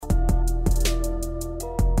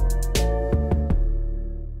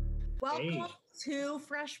too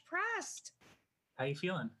fresh pressed. How you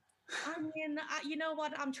feeling? I mean, you know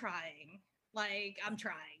what? I'm trying. Like, I'm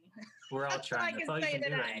trying. We're all That's what trying. I That's can all you say can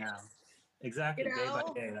do right today. now. Exactly. You Day by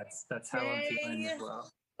know, day. That's how I'm feeling as day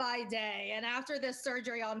well. by day. And after this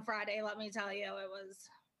surgery on Friday, let me tell you,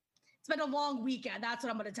 it's been a long weekend. That's what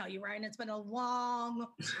I'm going to tell you, Ryan. It's been a long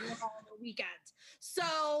weekend. So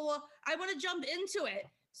I want to jump into it.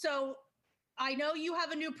 So I know you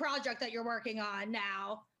have a new project that you're working on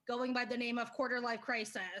now, going by the name of Quarter Life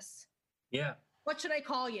Crisis. Yeah. What should I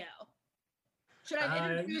call you? Should I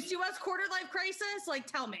introduce you as Quarter Life Crisis? Like,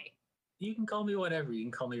 tell me. You can call me whatever. You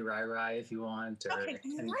can call me Rai Rai if you want. Or okay,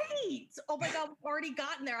 great. Oh my God, we've already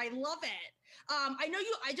gotten there. I love it. I know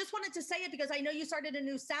you, I just wanted to say it because I know you started a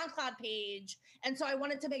new SoundCloud page. And so I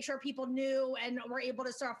wanted to make sure people knew and were able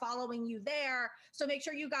to start following you there. So make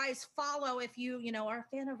sure you guys follow if you are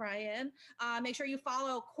a fan of Ryan. Make sure you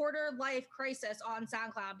follow Quarter Life Crisis on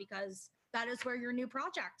SoundCloud because that is where your new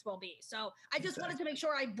project will be. So I just wanted to make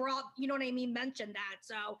sure I brought, you know what I mean, mentioned that.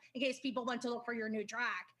 So in case people went to look for your new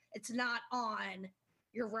track, it's not on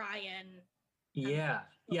your Ryan. Yeah.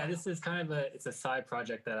 This is kind of it's a side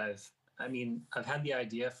project that I've had the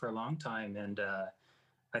idea for a long time, and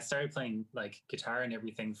I started playing like guitar and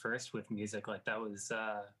everything first with music. Like that was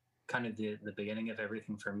kind of the beginning of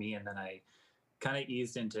everything for me. And then I kind of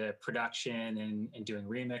eased into production and doing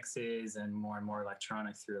remixes and more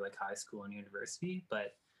electronic through like high school and university.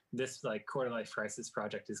 But this like Quarter Life Crisis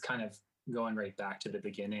project is kind of going right back to the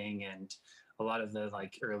beginning, and a lot of the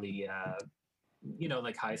like early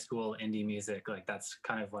like high school indie music, like that's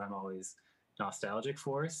kind of what I'm always nostalgic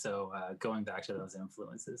for. So going back to those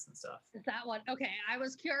influences and stuff. That one. Okay. I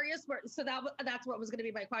was curious that's what was going to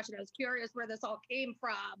be my question. I was curious where this all came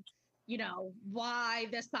from, why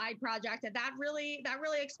this side project, and that really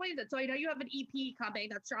explains it. So I know you have an EP coming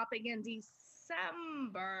that's dropping in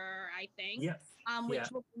December, I think. Yeah.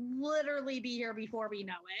 Which will literally be here before we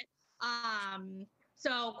know it.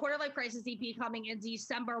 So Quarter Life Crisis EP coming in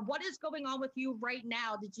December. What is going on with you right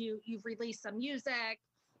now? You've released some music?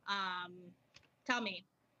 Tell me.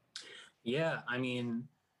 Yeah, I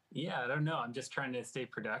don't know. I'm just trying to stay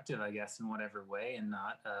productive, I guess, in whatever way and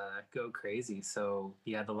not go crazy. So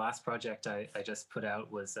yeah, the last project I just put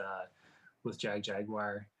out was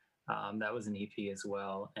Jaguar. That was an EP as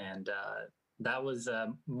well. And that was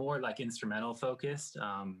more like instrumental focused.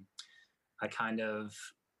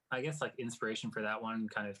 I guess like inspiration for that one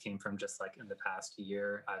kind of came from just like in the past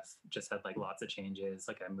year, I've just had like lots of changes.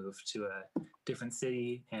 Like I moved to a different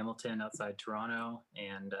city, Hamilton, outside Toronto.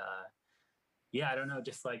 And I don't know,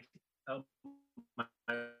 just like my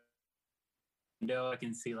window, I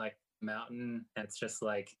can see like mountain. And it's just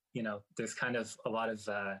like, there's kind of a lot of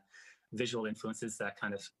visual influences that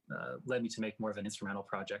kind of led me to make more of an instrumental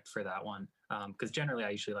project for that one. Because generally I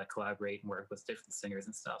usually like collaborate and work with different singers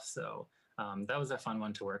and stuff. So that was a fun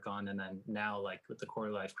one to work on. And then now like with the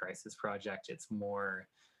Quarter Life Crisis project, it's more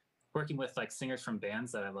working with like singers from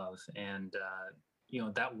bands that I love and,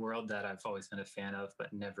 that world that I've always been a fan of,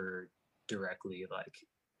 but never directly like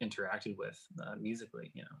interacted with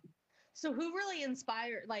musically, So who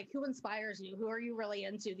inspires you? Who are you really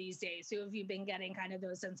into these days? Who have you been getting kind of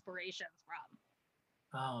those inspirations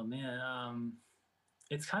from? Oh man.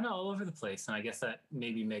 It's kind of all over the place. And I guess that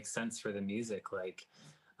maybe makes sense for the music. Like,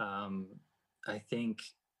 I think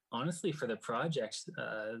honestly for the project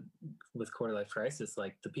with Quarter Life Crisis,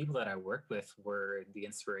 like the people that I worked with were the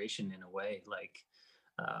inspiration in a way. Like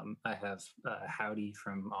I have Howdy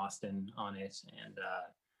from Austin on it, and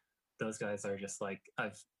those guys are just like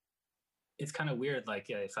it's kind of weird. Like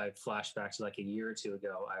if I flash back to like a year or two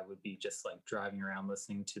ago, I would be just like driving around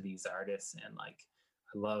listening to these artists, and like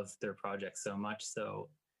I love their projects so much. So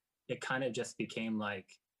it kind of just became like,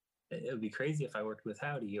 it would be crazy if I worked with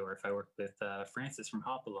Howdy or if I worked with Francis from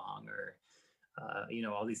Hopalong or,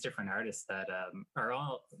 all these different artists that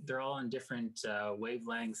they're all on different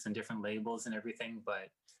wavelengths and different labels and everything. But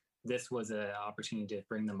this was an opportunity to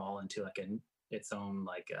bring them all into like its own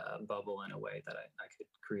like bubble in a way that I could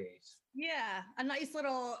create. Yeah, a nice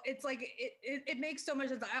little, it's like, it makes so much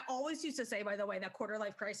sense. I always used to say, by the way, that Quarter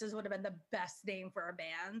Life Crisis would have been the best name for a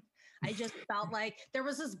band. I just felt like there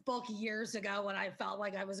was this book years ago when I felt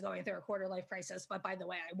like I was going through a quarter life crisis, but by the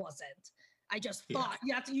way, I wasn't. I just thought,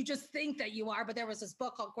 you just think that you are, but there was this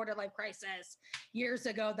book called Quarter Life Crisis years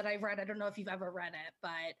ago that I read. I don't know if you've ever read it,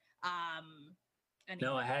 but anyway.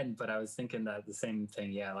 No, I hadn't, but I was thinking that the same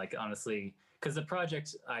thing. Yeah, like honestly, because the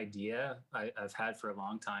project idea I've had for a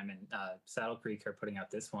long time, and Saddle Creek are putting out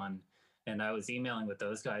this one, and I was emailing with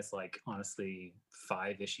those guys like honestly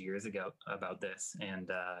 5-ish years ago about this, and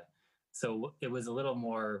so it was a little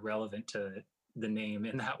more relevant to the name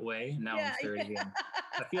in that way. Now I'm Yeah. 30, and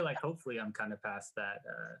I feel like hopefully I'm kind of past that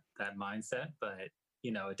mindset, but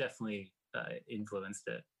it definitely influenced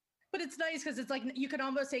it. But it's nice because it's like you can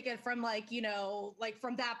almost take it from like, like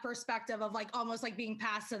from that perspective of like almost like being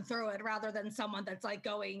passed and through it rather than someone that's like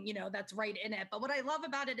going, that's right in it. But what I love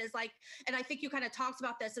about it is like, and I think you kind of talked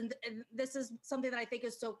about this, and this is something that I think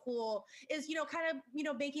is so cool is, kind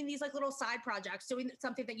of, making these like little side projects, doing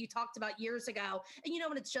something that you talked about years ago. And,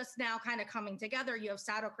 when it's just now kind of coming together, you have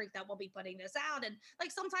Saddle Creek that will be putting this out. And like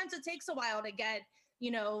sometimes it takes a while to get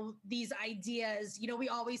these ideas. We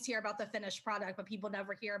always hear about the finished product, but people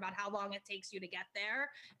never hear about how long it takes you to get there.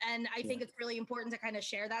 And I think it's really important to kind of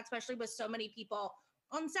share that, especially with so many people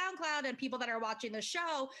on SoundCloud and people that are watching the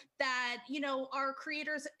show that, are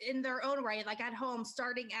creators in their own right, like at home,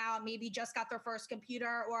 starting out, maybe just got their first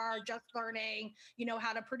computer or are just learning,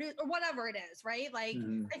 how to produce or whatever it is, right? Like,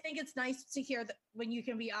 I think it's nice to hear that when you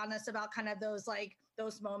can be honest about kind of those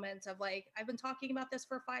moments of like, I've been talking about this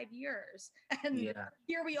for 5 years and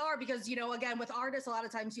here we are, because, again, with artists, a lot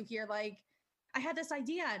of times you hear like, I had this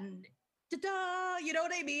idea and da-da, you know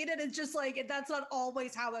what I mean? And it's just like, that's not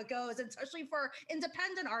always how it goes, especially for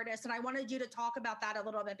independent artists. And I wanted you to talk about that a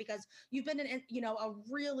little bit because you've been a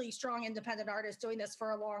really strong independent artist doing this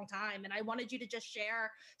for a long time. And I wanted you to just share,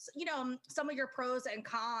 some of your pros and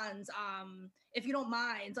cons, if you don't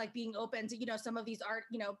mind, like being open to, some of these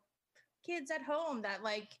kids at home that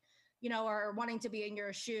like, are wanting to be in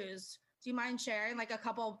your shoes. Do you mind sharing like a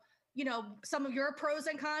couple, some of your pros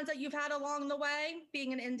and cons that you've had along the way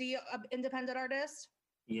being an independent artist?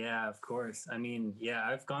 Yeah, of course. I mean, yeah,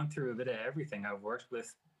 I've gone through a bit of everything. I've worked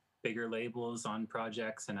with bigger labels on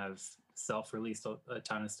projects, and I've self-released a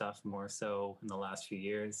ton of stuff more so in the last few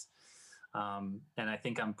years. And I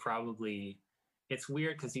think it's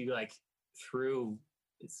weird because you like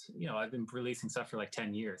I've been releasing stuff for like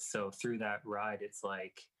 10 years. So through that ride, it's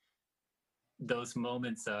like those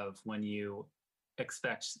moments of when you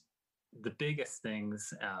expect the biggest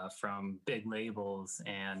things from big labels,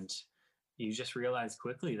 and you just realize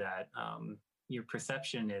quickly that your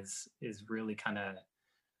perception is really kind of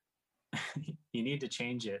you need to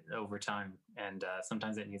change it over time, and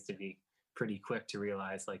sometimes it needs to be pretty quick to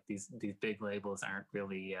realize like these big labels aren't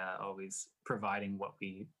really always providing what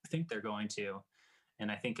we think they're going to.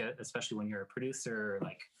 And I think especially when you're a producer,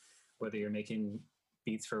 like whether you're making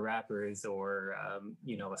beats for rappers or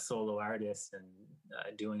a solo artist and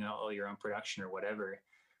doing all your own production or whatever,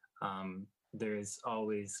 there's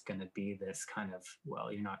always going to be this kind of,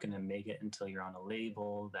 well, you're not going to make it until you're on a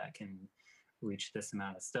label that can reach this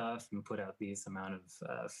amount of stuff and put out these amount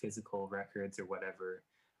of physical records or whatever.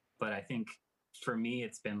 But I think for me,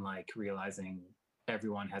 it's been like realizing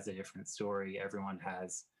everyone has a different story. Everyone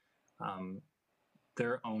has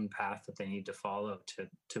their own path that they need to follow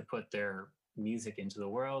to put their music into the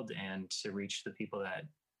world and to reach the people that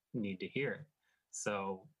need to hear it.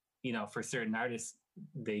 So, for certain artists,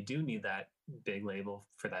 they do need that big label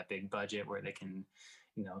for that big budget where they can,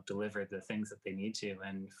 deliver the things that they need to.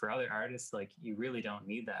 And for other artists, like you really don't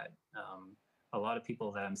need that. A lot of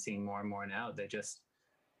people that I'm seeing more and more now,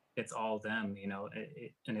 it's all them,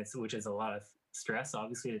 which is a lot of stress,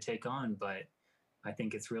 obviously, to take on. But I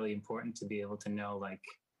think it's really important to be able to know like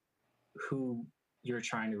who you're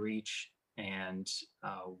trying to reach and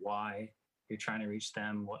why you're trying to reach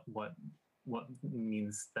them. What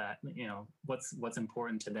means that, what's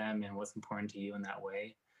important to them and what's important to you in that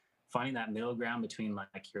way. Finding that middle ground between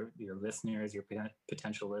like your listeners, your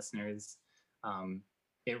potential listeners,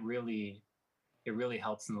 it really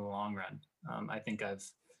helps in the long run. I think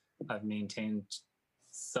I've maintained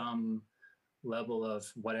some level of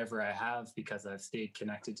whatever I have because I've stayed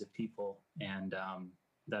connected to people, and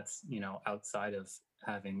that's outside of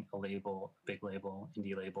having a label, big label,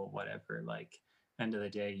 indie label, whatever. Like end of the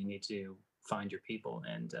day, you need to find your people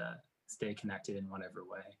and stay connected in whatever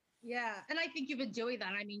way. Yeah. And I think you've been doing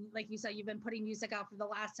that. I mean, like you said, you've been putting music out for the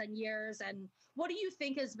last 10 years. And what do you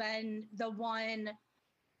think has been the one,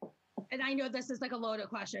 and I know this is like a loaded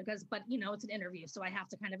question but it's an interview, so I have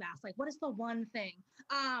to kind of ask, like, what is the one thing?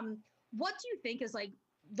 What do you think is like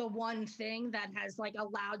the one thing that has like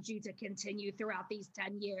allowed you to continue throughout these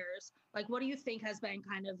 10 years? Like, what do you think has been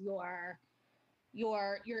kind of your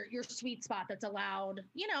sweet spot that's allowed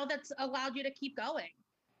you to keep going?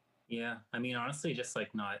 Yeah. I mean, honestly, just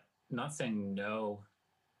like not saying no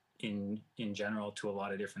in general to a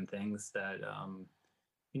lot of different things that,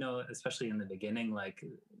 especially in the beginning, like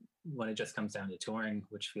when it just comes down to touring,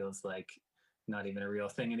 which feels like not even a real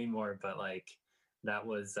thing anymore, but like that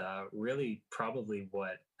was really probably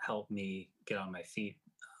what helped me get on my feet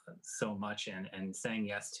so much, and saying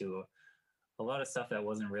yes to a lot of stuff that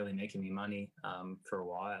wasn't really making me money for a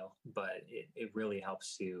while, but it really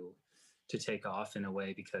helps to take off in a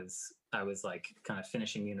way, because I was like kind of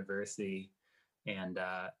finishing university, and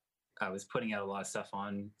I was putting out a lot of stuff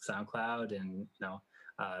on SoundCloud, and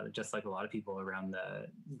just like a lot of people around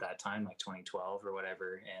that time, like 2012 or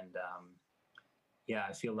whatever. And yeah,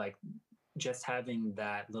 I feel like just having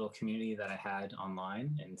that little community that I had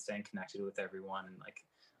online and staying connected with everyone, and like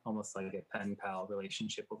almost like a pen pal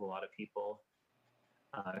relationship with a lot of people,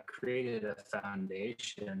 created a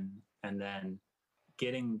foundation. And then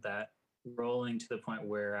getting that rolling to the point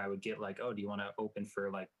where I would get like, oh, do you want to open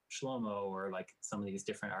for like Shlomo or like some of these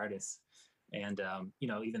different artists? And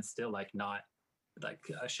even still, like, not like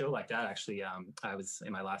a show like that. Actually, I was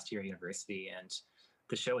in my last year of university, and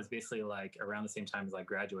the show was basically like around the same time as like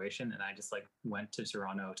graduation, and I just like went to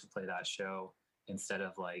Toronto to play that show instead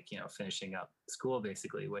of like finishing up school,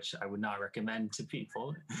 basically, which I would not recommend to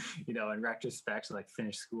people in retrospect, like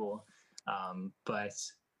finish school. But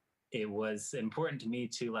it was important to me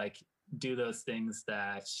to like do those things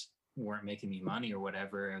that weren't making me money or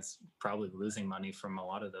whatever. I was probably losing money from a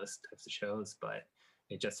lot of those types of shows, but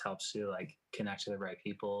it just helps to like connect to the right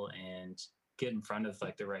people and get in front of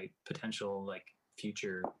like the right potential like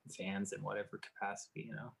future fans in whatever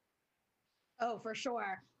capacity. Oh, for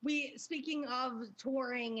sure. Speaking of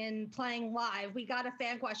touring and playing live, we got a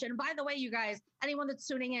fan question. By the way, you guys, anyone that's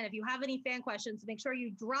tuning in, if you have any fan questions, make sure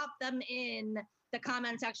you drop them in the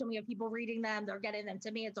comment section. We have people reading them. They're getting them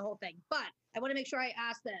to me. It's a whole thing. But I want to make sure I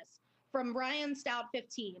ask this. From Ryan Stout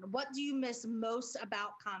 15, what do you miss most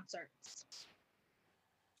about concerts?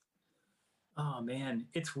 Oh man,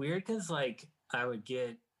 it's weird because like I would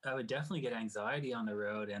definitely get anxiety on the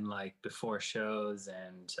road and like before shows,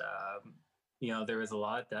 and there was a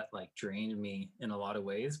lot that like drained me in a lot of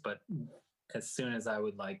ways. But as soon as I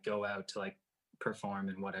would like go out to like perform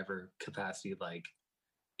in whatever capacity, like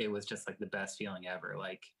it was just like the best feeling ever.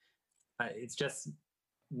 Like it's just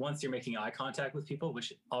once you're making eye contact with people,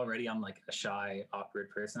 which already I'm like a shy, awkward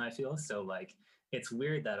person, I feel. So like it's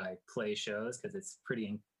weird that I play shows because it's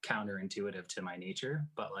pretty counterintuitive to my nature,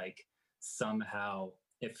 but like somehow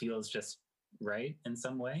it feels just right in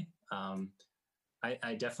some way.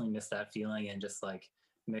 I definitely miss that feeling, and just like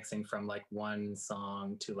mixing from like one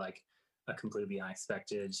song to like a completely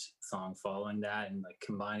unexpected song following that, and like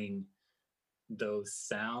combining those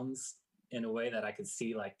sounds in a way that I could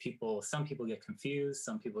see like some people get confused,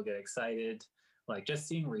 some people get excited. Like just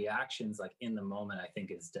seeing reactions like in the moment, I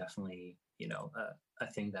think is definitely,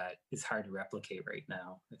 a thing that is hard to replicate right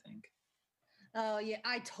now, I think. Oh yeah,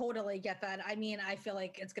 I totally get that. I mean, I feel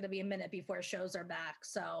like it's going to be a minute before shows are back.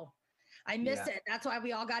 So I miss it. That's why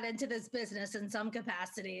we all got into this business in some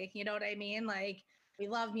capacity. You know what I mean? Like we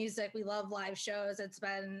love music, we love live shows. It's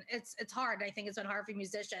hard. I think it's been hard for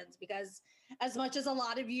musicians because as much as a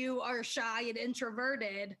lot of you are shy and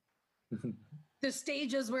introverted, the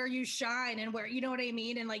stages where you shine and where, you know what I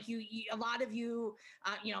mean? And like you a lot of you,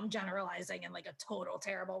 I'm generalizing in like a total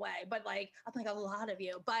terrible way, but like, I think a lot of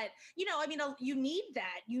you, but I mean, you need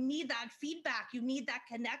that feedback. You need that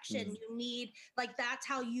connection. Mm. You need like, that's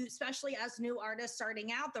how you, especially as new artists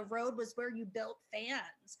starting out, the road was where you built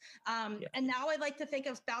fans. And now I like to think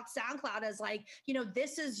about SoundCloud as like,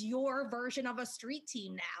 this is your version of a street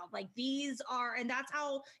team now. Like and that's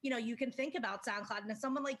how, you can think about SoundCloud. And as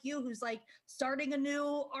someone like you, who's like starting a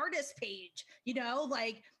new artist page,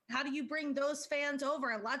 like how do you bring those fans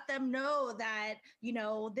over and let them know that,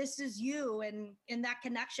 this is you, and in that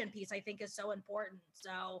connection piece, I think is so important.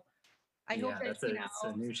 So I hope that, it's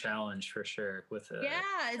a new challenge for sure with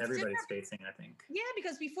everybody's facing, I think. Yeah,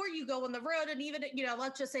 because before you go on the road, and even,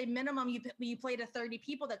 let's just say minimum you play to 30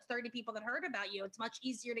 people, that's 30 people that heard about you. It's much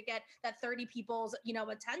easier to get that 30 people's,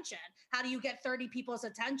 attention. How do you get 30 people's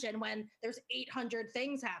attention when there's 800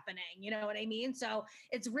 things happening? You know what I mean? So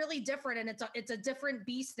it's really different, and it's a different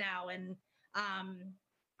beast now. And,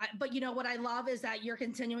 but what I love is that you're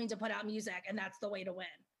continuing to put out music, and that's the way to win.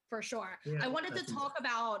 For sure. Yeah, I wanted to talk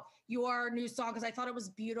about your new song because I thought it was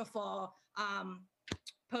beautiful.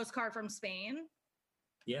 Postcard from Spain.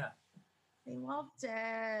 Yeah. I loved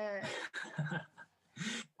it.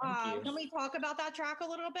 Can we talk about that track a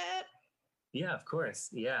little bit? Yeah, of course.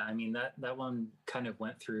 Yeah, I mean, that one kind of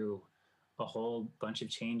went through a whole bunch of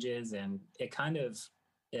changes, and it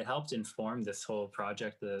helped inform this whole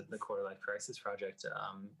project, the Quarter Life Crisis project,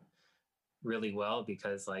 really well,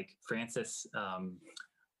 because like Frances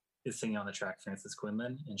is singing on the track, Frances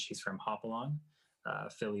Quinlan, and she's from Hopalong,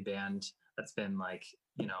 Philly band that's been like,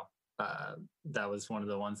 that was one of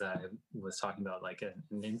the ones that I was talking about, like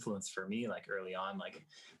an influence for me, like early on, like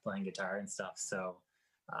playing guitar and stuff. So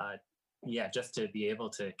yeah, just to be able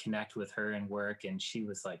to connect with her and work, and she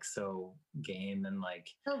was like so game and like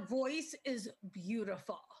Her voice is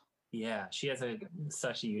beautiful. Yeah, she has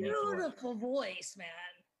such a unique beautiful voice, man.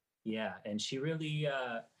 Yeah, and she really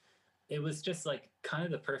it was just like kind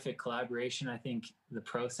of the perfect collaboration. I think the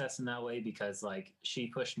process in that way, because like she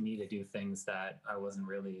pushed me to do things that I wasn't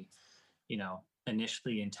really,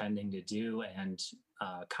 initially intending to do, and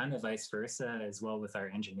kind of vice versa as well with our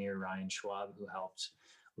engineer Ryan Schwab, who helped.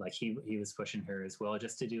 Like he was pushing her as well,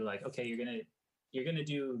 just to do like, okay, you're gonna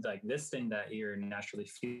do like this thing that you're naturally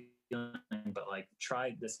feeling, but like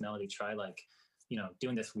try this melody, try like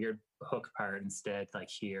doing this weird hook part instead, like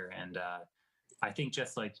here. And I think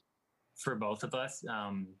just like for both of us,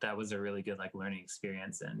 that was a really good like learning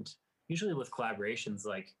experience. And usually with collaborations,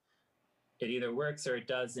 like it either works or it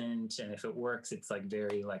doesn't, and if it works, it's like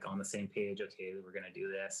very like on the same page. Okay, we're gonna do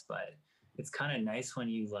this. But it's kind of nice when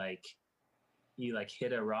you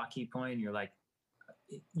hit a rocky point and you're like,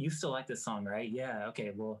 you still like this song, right? Yeah,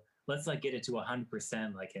 okay, well, let's like get it to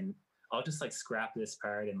 100%, like, and I'll just like scrap this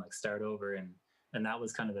part and like start over. And that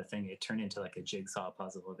was kind of the thing. It turned into like a jigsaw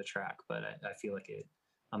puzzle of a track, but I feel like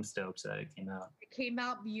I'm stoked that it came out. It came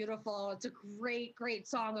out beautiful. It's a great, great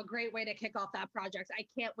song, a great way to kick off that project. I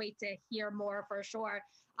can't wait to hear more for sure.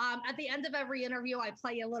 At the end of every interview, I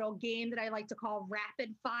play a little game that I like to call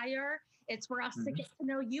Rapid Fire. It's for us to get to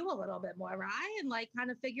know you a little bit more, right? And like kind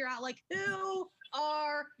of figure out like, who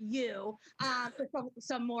are you?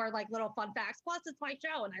 Some more like little fun facts. Plus, it's my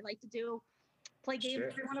show, and I like to play games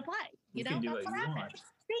that I want to play. You know, that's what happens.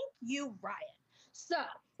 Thank you, Ryan. So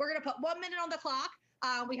we're going to put 1 minute on the clock.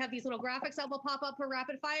 We have these little graphics that will pop up for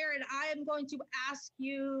rapid fire, and I am going to ask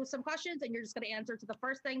you some questions, and you're just going to answer to the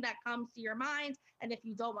first thing that comes to your mind. And if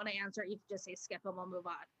you don't want to answer, you can just say skip and we'll move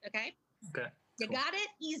on. Okay? Okay. You got it?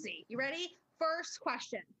 Easy. You ready? First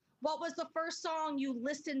question. What was the first song you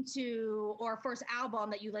listened to, or first album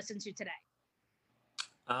that you listened to today?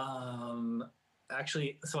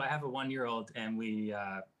 Actually, so I have a 1-year-old, and we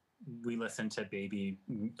listen to baby,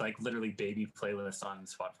 like literally baby playlists on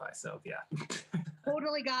Spotify. So yeah.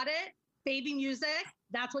 Totally got it. Baby music.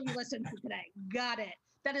 That's what you listened to today. Got it.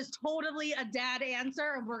 That is totally a dad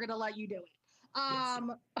answer, and we're going to let you do it. Yes.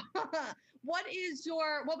 What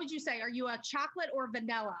would you say? Are you a chocolate or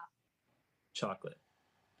vanilla? Chocolate.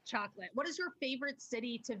 Chocolate. What is your favorite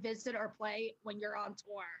city to visit or play when you're on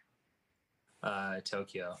tour?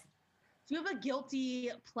 Tokyo. Do you have a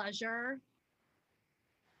guilty pleasure?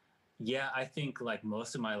 Yeah, I think like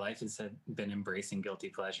most of my life has been embracing guilty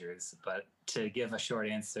pleasures, but to give a short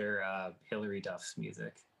answer, Hilary Duff's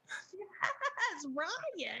music. Yes,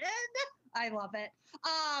 Ryan. I love it.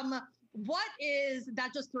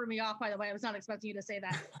 That just threw me off, by the way. I was not expecting you to say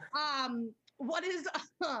that. Do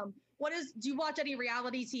you watch any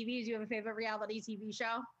reality TV? Do you have a favorite reality TV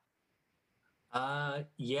show?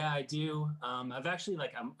 Yeah, I do. I've actually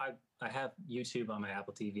I have YouTube on my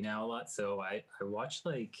Apple TV now a lot, so I watch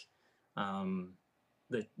like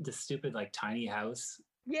the stupid like tiny house.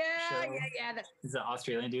 Yeah. He's an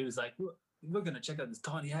Australian dude who's like, we're gonna check out this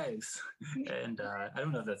tiny house. And I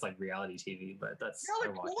don't know if that's like reality TV, but that's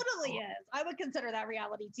no, it totally is. I would consider that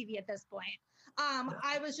reality TV at this point. Yeah.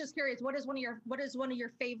 I was just curious, what is one of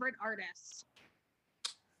your favorite artists?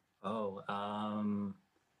 Oh,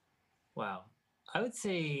 wow. I would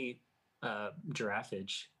say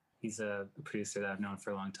Giraffage. He's a producer that I've known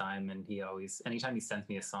for a long time, and anytime he sends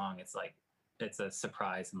me a song, it's a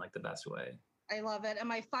surprise in like the best way. I love it. And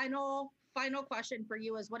my final question for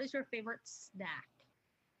you is, what is your favorite snack?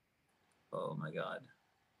 Oh my God.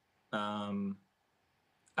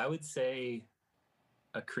 I would say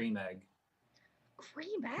a cream egg.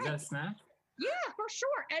 Cream egg? Is that a snack? Yeah, for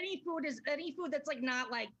sure. Any food that's like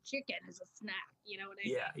not like chicken is a snack. You know what I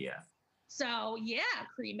mean? Yeah. So yeah,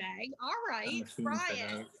 cream egg. All right,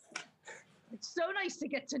 Ryan. It's so nice to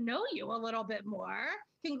get to know you a little bit more.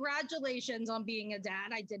 Congratulations on being a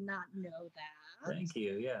dad. I did not know that. Thank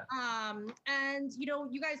you. Yeah. And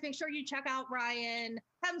you guys make sure you check out Ryan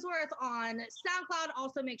Hemsworth on SoundCloud.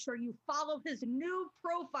 Also, make sure you follow his new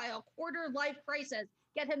profile, Quarter Life Crisis.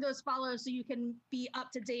 Get him those follows so you can be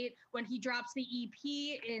up to date when he drops the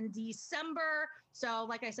EP in December. So,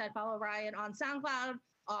 like I said, follow Ryan on SoundCloud,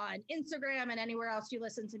 on Instagram, and anywhere else you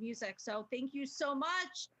listen to music. So, thank you so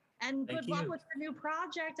much, and good luck with your new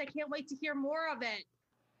project. I can't wait to hear more of it.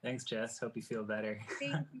 Thanks, Jess. Hope you feel better.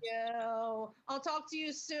 Thank you. I'll talk to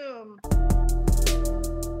you soon.